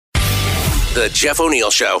The Jeff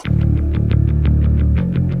O'Neill Show.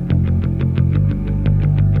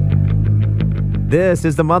 This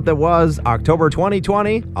is the month that was October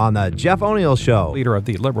 2020 on the Jeff O'Neill Show. Leader of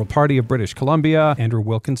the Liberal Party of British Columbia, Andrew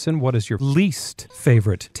Wilkinson, what is your least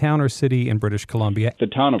favorite town or city in British Columbia? The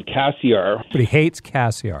town of Cassiar. But he hates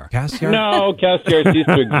Cassiar. Cassiar? No, Cassiar ceased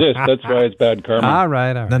to exist. That's why it's bad karma. All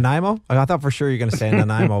right. Nanaimo? I thought for sure you were going to say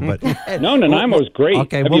Nanaimo, but... No, Nanaimo's great.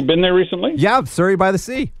 Okay, Have you been there recently? Yeah, Surrey by the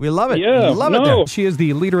Sea. We love it. Yeah, we love it there. She is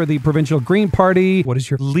the leader of the Provincial Green Party. What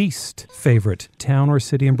is your least favorite town or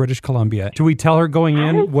city in British Columbia? Do we tell her going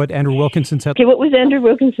in what Andrew Wilkinson said? Okay, what was Andrew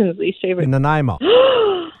Wilkinson's least favorite? Nanaimo.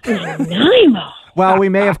 Nanaimo. Well, we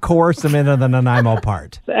may have coerced them into the Nanaimo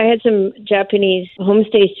part. I had some Japanese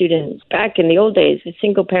homestay students back in the old days, a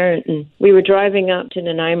single parent, and we were driving up to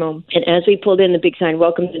Nanaimo. And as we pulled in the big sign,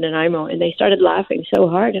 "Welcome to Nanaimo," and they started laughing so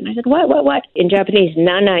hard. And I said, what? In Japanese,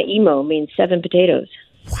 Nanaimo means 7 potatoes.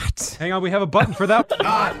 What? Hang on, we have a button for that.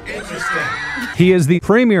 Not interesting. He is the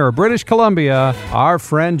Premier of British Columbia, our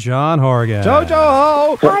friend John Horgan.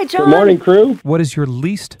 Jojo! Hi, John. Good morning, crew. What is your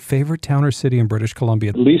least favorite town or city in British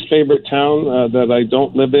Columbia? Least favorite town that I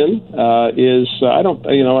don't live in is, I don't,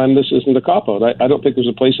 and this isn't a cop-out. I don't think there's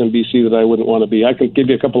a place in BC that I wouldn't want to be. I could give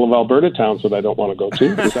you a couple of Alberta towns that I don't want to go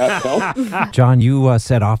to. Does that help? John, you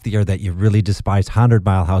said off the air that you really despise 100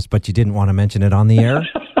 Mile House, but you didn't want to mention it on the air?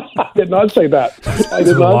 I did not say that. I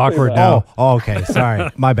did not awkward say that. now. Oh, okay. Sorry.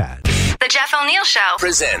 My bad. The Jeff O'Neill Show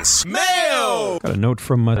Presents Mail. Got a note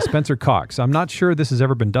from Spencer Cox. I'm not sure this has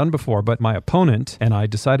ever been done before, but my opponent and I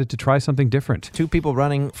decided to try something different. 2 people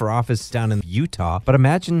running for office down in Utah, but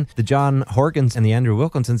imagine the John Horgans and the Andrew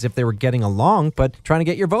Wilkinsons if they were getting along, but trying to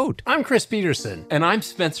get your vote. I'm Chris Peterson. And I'm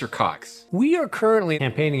Spencer Cox. We are currently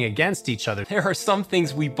campaigning against each other. There are some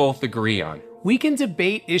things we both agree on. We can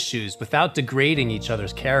debate issues without degrading each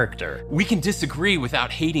other's character. We can disagree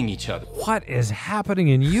without hating each other. What is happening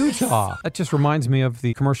in Utah? That just reminds me of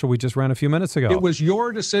the commercial we just ran a few minutes ago. It was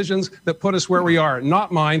your decisions that put us where we are,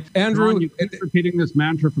 not mine. Andrew, you keep repeating this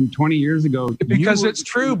mantra from 20 years ago. Because it's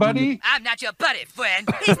true, buddy. I'm not your buddy, friend.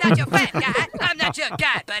 He's not your friend, guy. I'm not your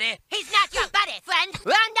guy, buddy. He's not your buddy, friend.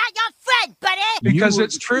 I'm not your friend, buddy. Because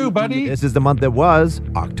it's true, buddy. This is the month that was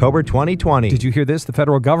October 2020. Did you hear this? The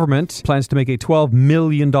federal government plans to make a $12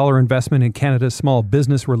 million investment in Canada's Small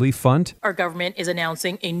Business Relief Fund. Our government is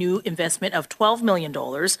announcing a new investment of $12 million.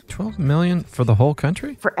 $12 million for the whole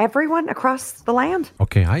country? For everyone across the land?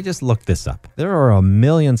 Okay, I just looked this up. There are 1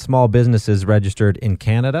 million small businesses registered in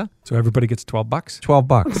Canada. So everybody gets $12?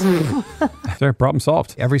 $12. There, problem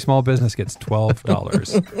solved. Every small business gets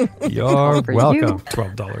 $12. You're welcome.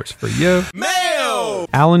 $12 for you. Mail.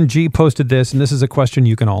 Alan G. posted this, and this is a question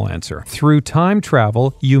you can all answer. Through time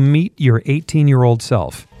travel, you meet your 18-year-old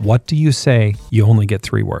self. What do you say? You only get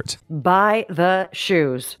 3 words. Buy the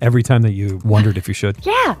shoes. Every time that you wondered if you should.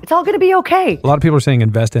 Yeah, it's all going to be okay. A lot of people are saying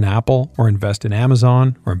invest in Apple or invest in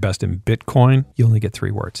Amazon or invest in Bitcoin. You only get 3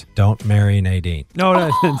 words. Don't marry Nadine. No,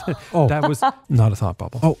 that was not a thought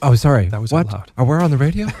bubble. Oh, sorry. That was what? Allowed. Are we on the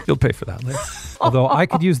radio? You'll pay for that later. Although I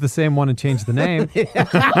could use the same one and change the name.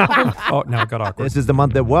 Oh, now it got awkward. This is the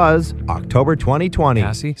month that was October 2020.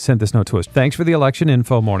 Cassie sent this note to us. Thanks for the election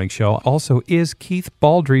info morning show. Also, is Keith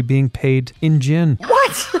Baldry being paid in gin?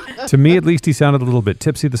 What? To me, at least, he sounded a little bit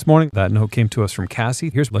tipsy this morning. That note came to us from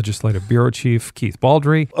Cassie. Here's Legislative Bureau Chief Keith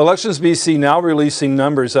Baldry. Elections BC now releasing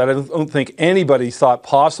numbers that I don't think anybody thought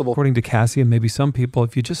possible. According to Cassie and maybe some people,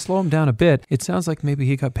 if you just slow him down a bit, it sounds like maybe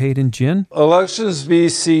he got paid in gin. Elections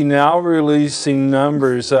BC now releasing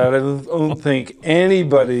numbers that I don't think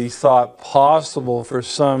anybody thought possible for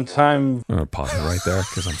some time. I'm going to pause it right there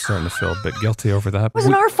because I'm starting to feel a bit guilty over that. It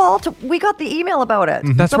wasn't our fault. We got the email about it.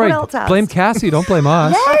 That's Someone right. else has. Blame Cassie. Don't blame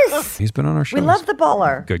us. Yes. He's been on our show. We love the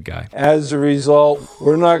baller. Good guy. As a result,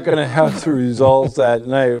 we're not going to have the results that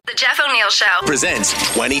night. The Jeff O'Neill Show Presents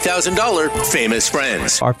 $20,000 Famous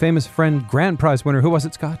Friends. Our famous friend grand prize winner. Who was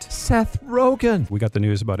it, Scott? Seth Rogen. We got the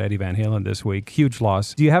news about Eddie Van Halen this week. Huge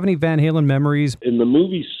loss. Do you have any Van Halen memories? In the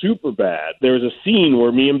movie Superbad, there's a scene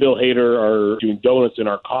where me and Bill Hader are doing donuts in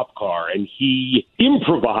our cop car, and he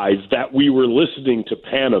improvised that we were listening to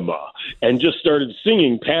Panama and just started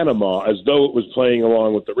singing Panama as though it was playing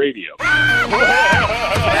along with the radio.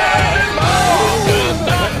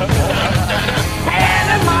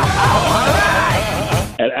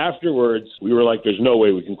 And afterwards, we were like, there's no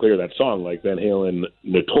way we can clear that song. Like, Van Halen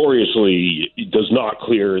notoriously does not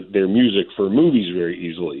clear their music for movies very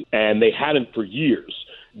easily. And they hadn't for years.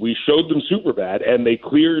 We showed them Superbad, and they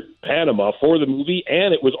cleared Panama for the movie,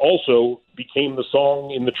 and it was also became the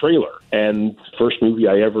song in the trailer. And first movie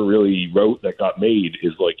I ever really wrote that got made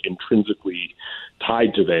is like intrinsically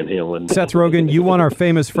tied to Van Halen. Seth Rogen, you won our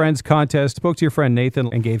Famous Friends contest, spoke to your friend Nathan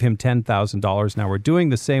and gave him $10,000. Now we're doing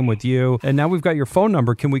the same with you. And now we've got your phone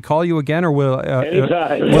number. Can we call you again, or will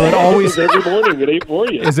Anytime. Will it always every morning at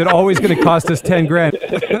 8:40? Is it always going to cost us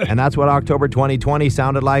 $10,000? And that's what October 2020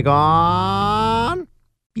 sounded like on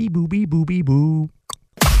Bee Boo Bee Boo Bee Boo.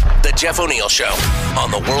 The Jeff O'Neill Show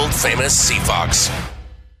on the world famous CFox.